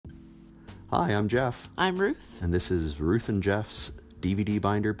Hi, I'm Jeff. I'm Ruth. And this is Ruth and Jeff's DVD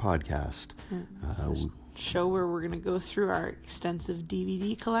Binder podcast. It's a show where we're going to go through our extensive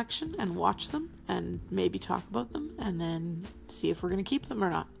DVD collection and watch them and maybe talk about them and then see if we're going to keep them or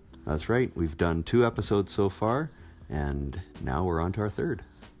not. That's right. We've done 2 episodes so far, and now we're on to our 3rd.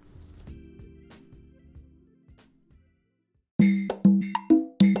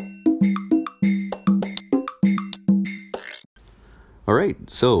 All right,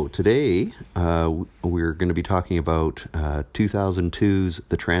 so today we're going to be talking about 2002's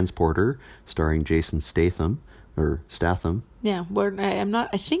The Transporter, starring Jason Statham. Yeah,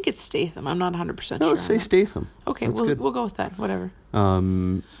 I think it's Statham. I'm not 100% sure. No, let's say Statham. Okay, we'll go with that, whatever.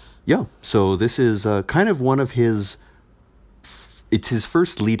 Yeah, so this is kind of one of his... It's his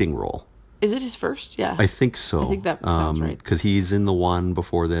first leading role. Is it his first? Yeah. I think so. I think that sounds right. Because he's in the one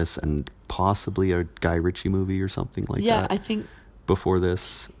before this and possibly a Guy Ritchie movie or something like that. Yeah, I think... Before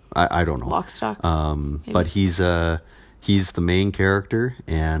this, I don't know. Lock, Stock. But he's the main character,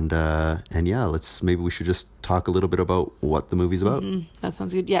 and yeah, maybe we should just talk a little bit about what the movie's about. Mm-hmm. That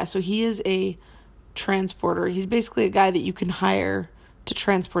sounds good. Yeah, so he is a transporter. He's basically a guy that you can hire to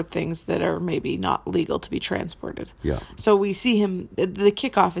transport things that are maybe not legal to be transported. Yeah. So we see him. The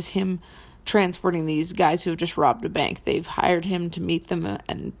kickoff is him transporting these guys who have just robbed a bank. They've hired him to meet them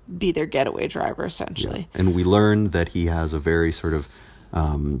and be their getaway driver, essentially. Yeah. And we learn that he has a very sort of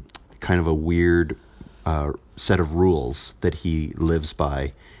kind of a weird set of rules that he lives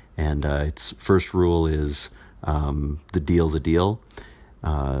by. And its first rule is the deal's a deal.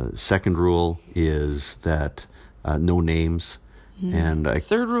 Second rule is that no names. And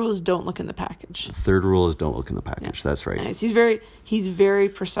third rule is don't look in the package. Third rule is don't look in the package. Yeah. That's right. Nice. He's very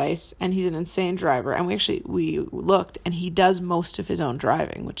precise, and he's an insane driver. And we looked, and he does most of his own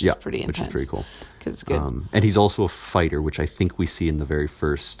driving, which is pretty intense. Which is pretty cool. Because it's good. And he's also a fighter, which I think we see in the very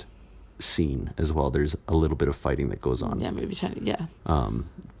first scene as well. There's a little bit of fighting that goes on. Yeah, maybe 10. Yeah.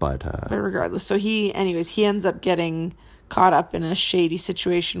 But regardless, so he ends up getting caught up in a shady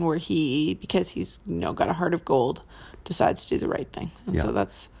situation where because he's got a heart of gold, decides to do the right thing. And so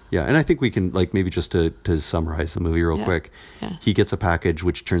that's... Yeah, and I think we can, maybe just to summarize the movie real quick, he gets a package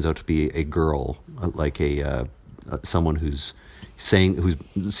which turns out to be a girl, someone who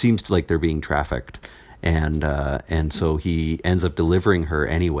seems like they're being trafficked, and so he ends up delivering her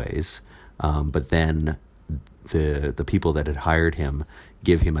anyways, but then the people that had hired him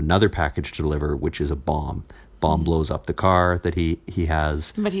give him another package to deliver, which is a bomb. Bomb blows up the car that he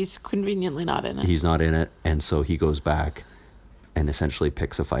has. But he's conveniently not in it. He's not in it, and so he goes back and essentially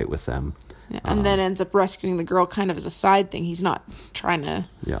picks a fight with them. Yeah, and then ends up rescuing the girl kind of as a side thing. He's not trying to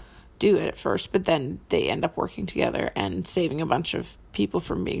do it at first, but then they end up working together and saving a bunch of people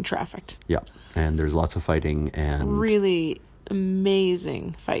from being trafficked. Yeah, and there's lots of fighting and... Really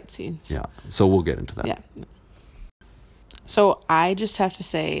amazing fight scenes. Yeah, so we'll get into that. Yeah. So I just have to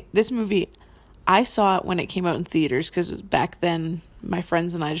say, this movie... I saw it when it came out in theaters because back then my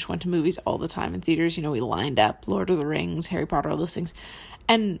friends and I just went to movies all the time in theaters. We lined up Lord of the Rings, Harry Potter, all those things.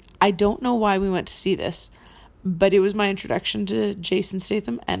 And I don't know why we went to see this, but it was my introduction to Jason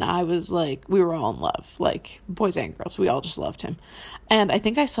Statham. And I was like, we were all in love, like boys and girls. We all just loved him. And I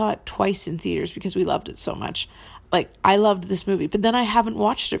think I saw it twice in theaters because we loved it so much. I loved this movie, but then I haven't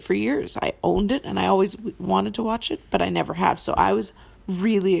watched it for years. I owned it and I always wanted to watch it, but I never have. So I was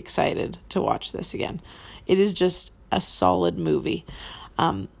really excited to watch this again. It is just a solid movie.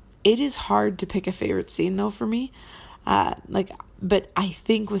 It is hard to pick a favorite scene though for me. But I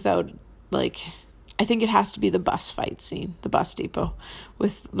think I think it has to be the bus fight scene, the bus depot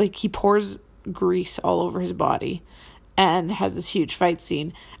with he pours grease all over his body and has this huge fight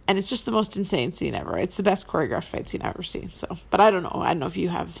scene. And it's just the most insane scene ever. It's the best choreographed fight scene I've ever seen. So, but I don't know. I don't know if you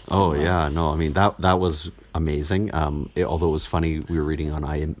have. Oh yeah, no. I mean that was amazing. Although it was funny, we were reading on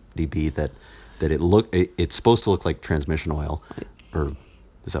IMDb that it's supposed to look like transmission oil, or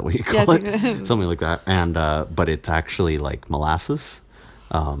is that what you call it? Something like that. And but it's actually like molasses,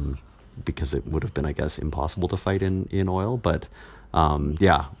 because it would have been, I guess, impossible to fight in oil. But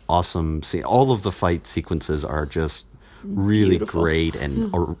yeah, awesome. See, all of the fight sequences are just really beautiful. Great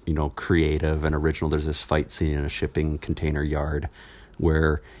and creative and original. There's this fight scene in a shipping container yard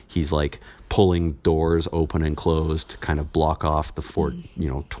where he's pulling doors open and closed to kind of block off the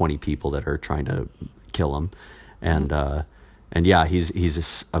 20 people that are trying to kill him. And yeah,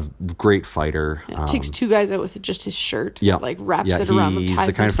 he's a great fighter. Takes 2 guys out with just his shirt. Yeah, wraps it around them,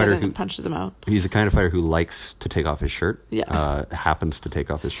 ties them together, and punches them out. He's the kind of fighter who likes to take off his shirt. Yeah, happens to take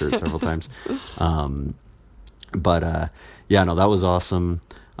off his shirt several times. But yeah, no, that was awesome.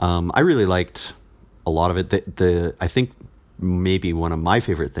 I really liked a lot of it. I think maybe one of my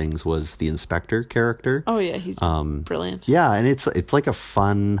favorite things was the inspector character. Oh yeah, he's brilliant. Yeah, and it's like a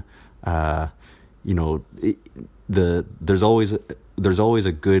fun, you know, there's always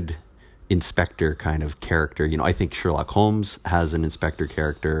a good inspector kind of character. You know, I think Sherlock Holmes has an inspector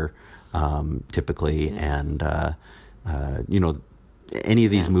character typically, and you know, any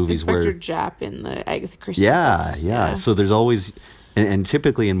of these movies Inspector where Japp in the Agatha Christie books. Yeah. So there's always, and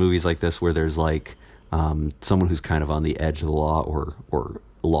typically in movies like this where there's like someone who's kind of on the edge of the law or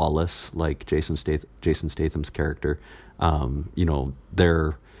lawless, like Jason Statham's character, you know,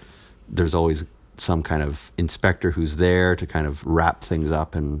 there's always some kind of inspector who's there to kind of wrap things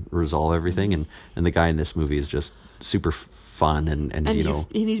up and resolve everything, and the guy in this movie is just super fun and you know,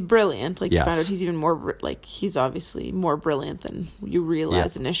 and he's brilliant. Like, yes. You found out he's even more like, he's obviously more brilliant than you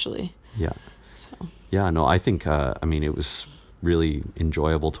realize initially. Yeah. So Yeah, no, I think I mean, it was really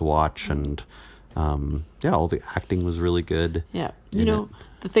enjoyable to watch, and yeah, all the acting was really good. Yeah. You know,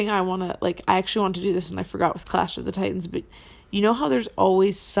 the thing I actually want to do this, and I forgot with Clash of the Titans, but you know how there's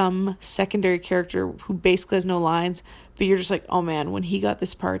always some secondary character who basically has no lines, but you're just like, oh man, when he got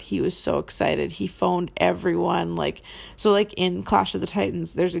this part, he was so excited. He phoned everyone. Like, so like in Clash of the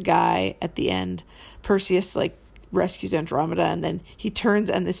Titans, there's a guy at the end, Perseus like rescues Andromeda, and then he turns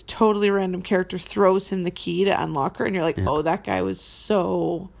and this totally random character throws him the key to unlock her, and you're like, oh, that guy was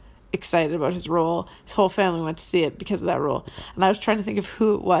so excited about his role. His whole family went to see it because of that role. And I was trying to think of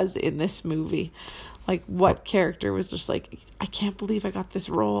who it was in this movie. Like, what character was just like, I can't believe I got this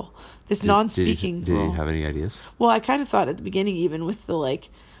role, this non-speaking Did role. you have any ideas? Well, I kind of thought at the beginning, even with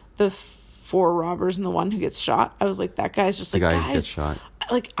the 4 robbers and the one who gets shot, I was like, that guy's just like, guys, gets shot.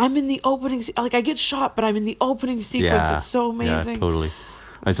 Like, I'm in the opening, like, I get shot, but I'm in the opening sequence. It's so amazing. Yeah, totally.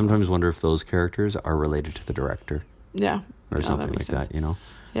 I sometimes wonder if those characters are related to the director. Yeah. Or something like sense. that, you know?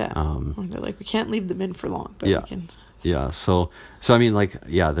 Yeah. They're like, we can't leave them in for long, but we can. Yeah, so I mean, like,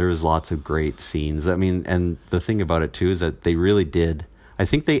 yeah, there was lots of great scenes. I mean, and the thing about it too is that they really did. I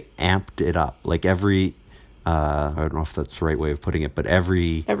think they amped it up. Like every, I don't know if that's the right way of putting it, but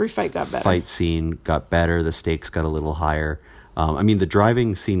every fight got better. Fight scene got better. The stakes got a little higher. I mean, the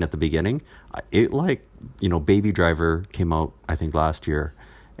driving scene at the beginning, it like, you know, Baby Driver came out I think last year,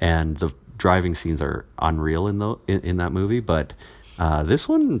 and the driving scenes are unreal in that movie, but. This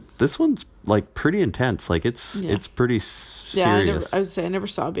one's like pretty intense. Like it's pretty serious. I never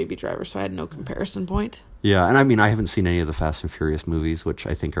saw Baby Driver, so I had no comparison point. Yeah, and I mean, I haven't seen any of the Fast and Furious movies, which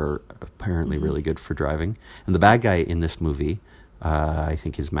I think are apparently really good for driving. And the bad guy in this movie, I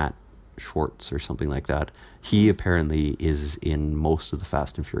think is Matt Schwartz or something like that. He apparently is in most of the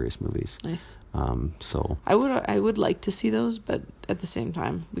Fast and Furious movies. Nice. So I would like to see those, but at the same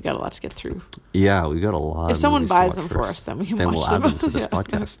time, we got a lot to get through. Yeah, we got a lot. If someone buys them for us, then we can watch we'll them. add them to this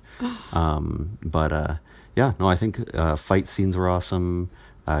podcast. But yeah, no, I think fight scenes were awesome.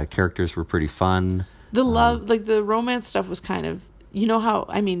 Characters were pretty fun. The love, like the romance stuff, was kind of, you know how,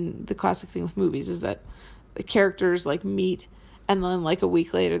 I mean, the classic thing with movies is that the characters like meet, and then like a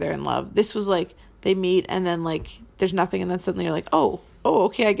week later they're in love. This was like they meet and then like there's nothing, and then suddenly you're like, oh,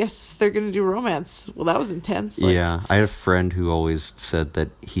 okay, I guess they're gonna do romance. Well, that was intense. Like, yeah, I had a friend who always said that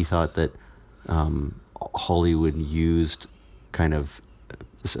he thought that Hollywood used kind of,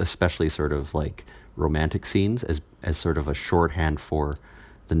 especially sort of like romantic scenes as sort of a shorthand for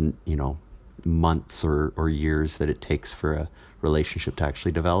the, you know, months or years that it takes for a relationship to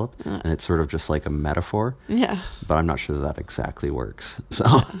actually develop, and it's sort of just like a metaphor. Yeah, but I'm not sure that exactly works. So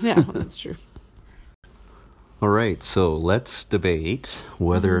yeah, well, that's true. All right, so let's debate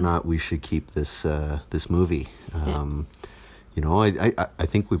whether or not we should keep this this movie. You know, I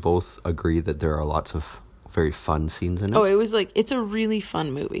think we both agree that there are lots of very fun scenes in it. Oh, it was like, it's a really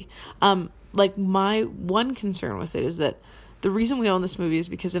fun movie. Like, my one concern with it is that the reason we own this movie is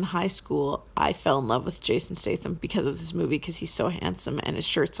because in high school, I fell in love with Jason Statham because of this movie, because he's so handsome and his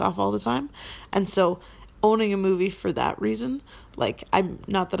shirt's off all the time. And so owning a movie for that reason, like, I'm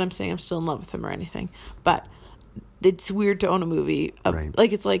not that I'm saying I'm still in love with him or anything, but it's weird to own a movie of, right.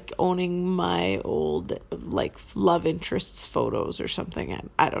 Like, it's like owning my old like love interests photos or something. And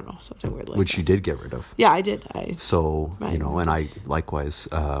I don't know, something weird like which that. You did get rid of. Yeah, I did. So you know, and I likewise.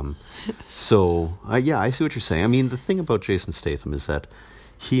 So yeah, I see what you're saying. I mean, the thing about Jason Statham is that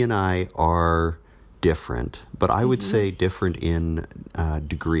he and I are different, but I would say different in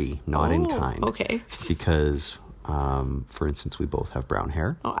degree, not in kind. Okay. Because. For instance, we both have brown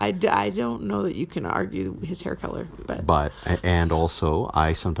hair. Oh, I don't know that you can argue his hair color, but and also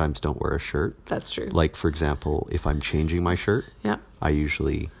I sometimes don't wear a shirt. That's true. Like, for example, if I'm changing my shirt, yeah, I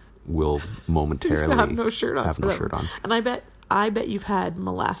usually will momentarily have no shirt on. And I bet you've had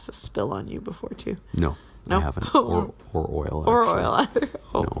molasses spill on you before too. No. No. I haven't. Or oil. Or actually. oil either.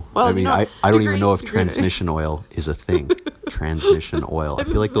 Oh. No. Well, I mean, I don't even know if transmission oil is a thing. Transmission oil. I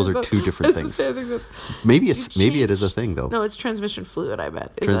feel like those are two different things. Maybe it is a thing though. No, it's transmission fluid, I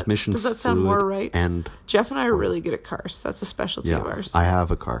bet. Does that sound more right? And Jeff and I are really good at cars. That's a specialty of ours. I have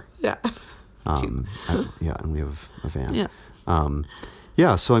a car. Yeah. And we have a van.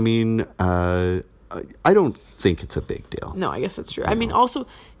 Yeah. So I mean, I don't think it's a big deal. No, I guess that's true. I mean, also,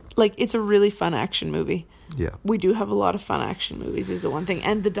 like, it's a really fun action movie. Yeah. We do have a lot of fun action movies is the one thing.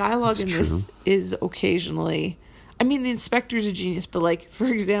 And the dialogue in this is occasionally... I mean, the inspector's a genius, but, like, for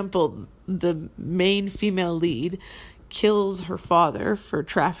example, the main female lead kills her father for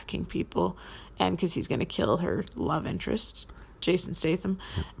trafficking people, and because he's going to kill her love interest, Jason Statham.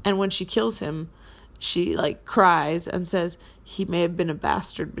 Yeah. And when she kills him, she, like, cries and says, he may have been a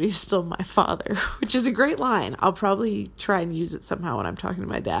bastard, but he's still my father, which is a great line. I'll probably try and use it somehow when I'm talking to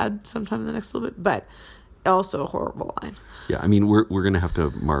my dad sometime in the next little bit, but also a horrible line. Yeah, I mean, we're going to have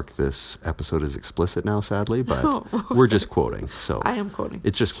to mark this episode as explicit now, sadly, but we're just quoting. So I am quoting.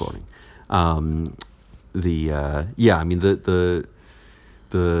 It's just quoting. I mean, the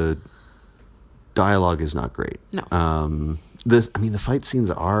dialogue is not great. No. The fight scenes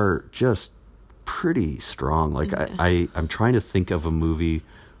are just pretty strong. Like, I'm trying to think of a movie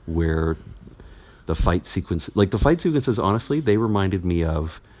where the fight sequences, honestly, they reminded me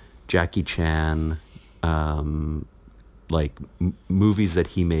of Jackie Chan, movies that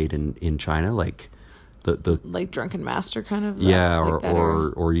he made in China, like the like Drunken Master kind of.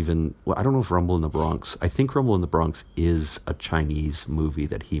 Or even, well, I don't know if Rumble in the Bronx. I think Rumble in the Bronx is a Chinese movie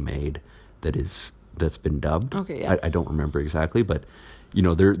that he made that's been dubbed. Okay, yeah. I don't remember exactly, but you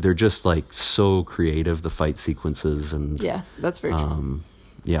know, they're just like so creative, the fight sequences, and yeah, that's very true.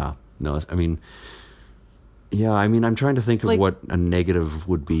 I'm trying to think of what a negative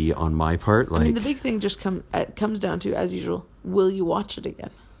would be on my part. Like, I mean, the big thing just comes down to, as usual, will you watch it again?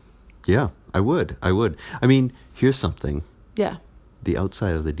 Yeah, I would. I mean, here's something. Yeah. The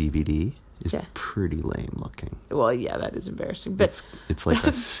outside of the DVD is pretty lame looking. Well, yeah, that is embarrassing. But it's like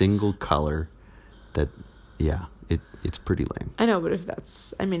a single color that, it's pretty lame. I know, but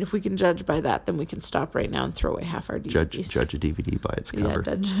if we can judge by that, then we can stop right now and throw away half our DVDs. Judge a DVD by its cover.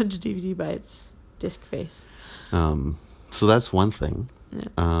 Yeah, judge a DVD by its disc face. So that's one thing. Yeah.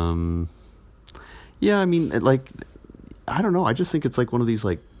 I mean, I don't know. I just think it's like one of these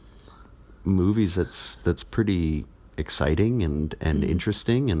like movies that's pretty exciting and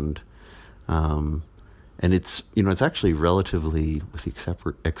interesting, and it's, it's actually relatively, with the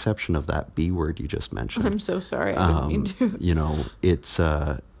exception of that B word you just mentioned. I'm so sorry. I didn't mean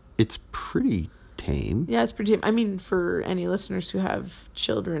to. It's pretty tame. Yeah, it's pretty tame. I mean, for any listeners who have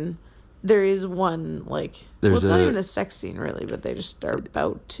children, there is one, it's not even a sex scene, really, but they just are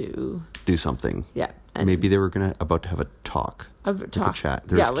about to do something. Yeah. And maybe they were about to have a talk. A chat.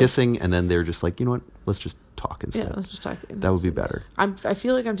 There's kissing, and then they're just like, you know what? Let's just talk instead. Yeah, let's just talk. That would be better. I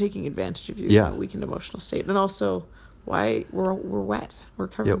feel like I'm taking advantage of your weakened emotional state. And also, why we're wet. We're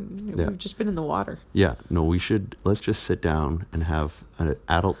covered. We've just been in the water. Yeah. No, let's just sit down and have an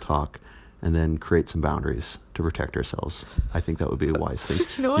adult talk, and then create some boundaries to protect ourselves. I think that would be a wise thing.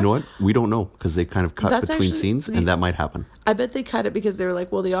 You know what? We don't know, because they kind of cut between scenes, and that might happen. I bet they cut it because they were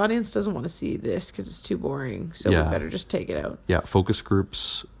like, well, the audience doesn't want to see this because it's too boring, so we better just take it out. Yeah, focus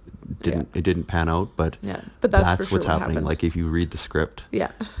groups didn't pan out, but that's for sure what's happening. Happened. Like, if you read the script,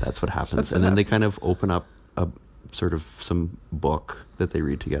 that's what happens. And then they kind of open up a sort of some book that they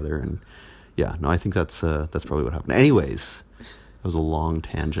read together, and I think that's probably what happened. Anyways. That was a long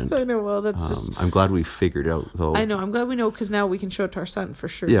tangent. I know. Well, that's just... I'm glad we figured out, though. I know. I'm glad we know, because now we can show it to our son for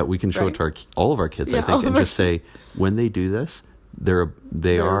sure. Yeah, we can show it to all of our kids, I think, and just say, when they do this, they're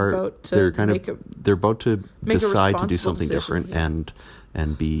about to decide to do something different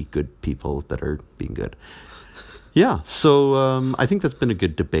and be good people that are being good. Yeah. So I think that's been a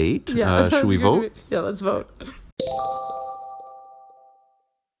good debate. Yeah. Should we vote? Debate. Yeah, let's vote.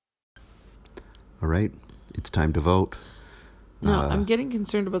 All right. It's time to vote. No, I'm getting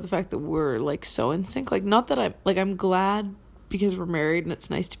concerned about the fact that we're so in sync. Not that I'm glad because we're married and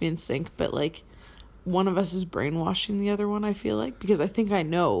it's nice to be in sync, but one of us is brainwashing the other one, I feel like, because I think I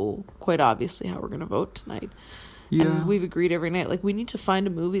know quite obviously how we're going to vote tonight. Yeah. And we've agreed every night. We need to find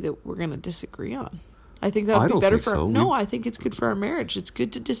a movie that we're going to disagree on. I think that would be better for... No, I think it's good for our marriage. It's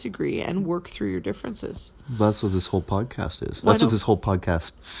good to disagree and work through your differences. That's what this whole podcast is. That's what this whole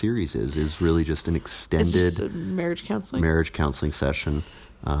podcast series is really just an extended... It's just a marriage counseling session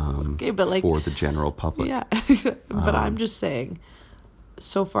for the general public. Yeah, but I'm just saying,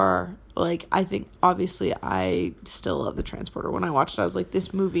 so far, like, I think, obviously, I still love The Transporter. When I watched it, I was like,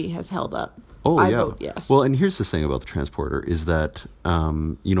 this movie has held up. Oh, I yeah. vote yes. Well, and here's the thing about The Transporter is that,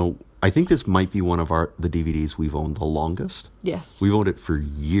 I think this might be one of the DVDs we've owned the longest. Yes. We've owned it for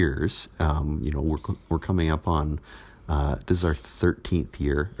years. We're coming up on, this is our 13th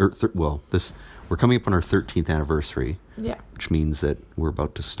year, we're coming up on our 13th anniversary. Yeah. Which means that we're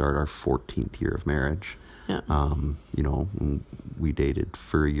about to start our 14th year of marriage. Yeah. We dated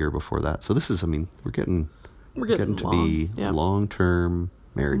for a year before that. So this is, we're getting to long. be Yeah. long-term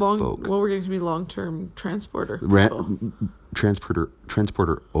married folk. Well, we're getting to be long-term transporter.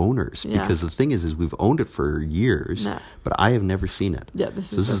 Transporter owners. Yeah. Because the thing is we've owned it for years, but I have never seen it. Yeah,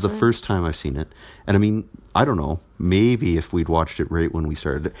 this is the first time I've seen it. And I don't know, maybe if we'd watched it right when we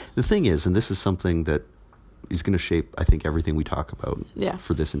started. The thing is, and this is something that is going to shape, I think, everything we talk about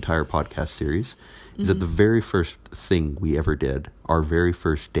for this entire podcast series, is that the very first thing we ever did, our very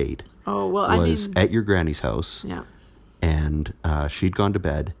first date, was at your granny's house. Yeah. And she'd gone to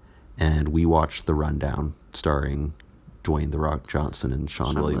bed, and we watched The Rundown, starring Dwayne "The Rock" Johnson and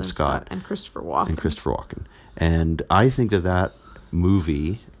Sean William Scott. And Christopher Walken. And I think that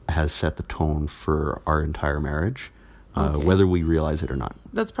movie has set the tone for our entire marriage, whether we realize it or not.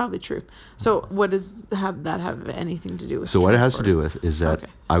 That's probably true. So what does that have anything to do with? So what it has to do with is that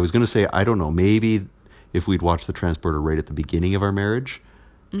I was going to say, I don't know, maybe if we'd watched The Transporter right at the beginning of our marriage,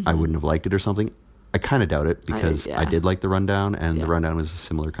 I wouldn't have liked it or something. I kind of doubt it because I did like The Rundown, and The Rundown is a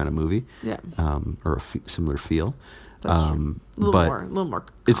similar kind of movie, or a similar feel. That's true. A little more.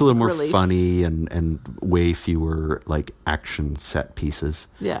 It's a little more funny and way fewer like action set pieces.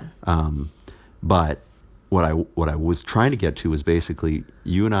 Yeah. But what I was trying to get to was basically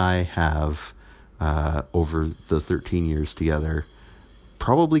you and I have over the 13 years together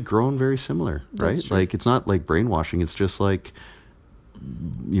probably grown very similar, right? That's true. Like it's not like brainwashing. It's just like,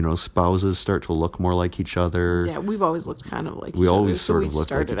 spouses start to look more like each other. Yeah, we've always looked kind of like each other. We always sort of looked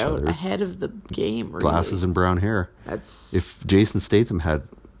like each other. We started out ahead of the game, really. Glasses and brown hair. If Jason Statham had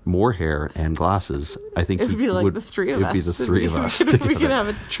more hair and glasses, I think it'd be like the three of us. It'd be the three of us. We could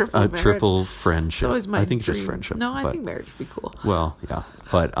have a triple friendship. It's always my dream. Just friendship. No, I think marriage would be cool. Well, yeah.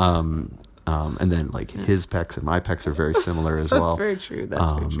 But and then his pecs and my pecs are very similar as well. That's very true.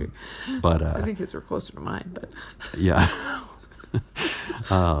 That's very true. But I think his were closer to mine, but yeah.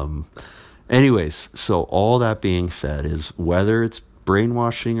 Anyways, so all that being said is whether it's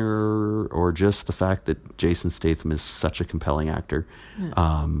brainwashing or just the fact that Jason Statham is such a compelling actor,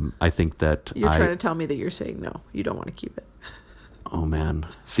 I think that you're trying to tell me that you're saying no, you don't want to keep it. Oh man,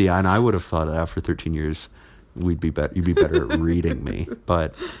 see, and I would have thought that after 13 years, you'd be better at reading me,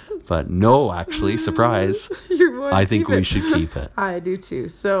 but no, actually, surprise. I think we should keep it. I do too.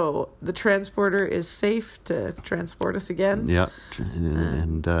 So the transporter is safe to transport us again. Yeah,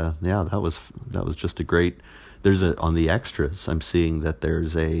 and that was just a great. There's on the extras. I'm seeing that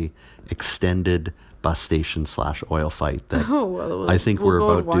there's a extended bus station / oil fight that I think we're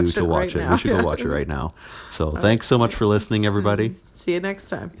about due to watch it. We should go watch it right now. So thanks so much for listening, everybody. See you next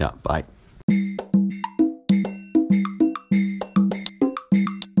time. Yeah, bye.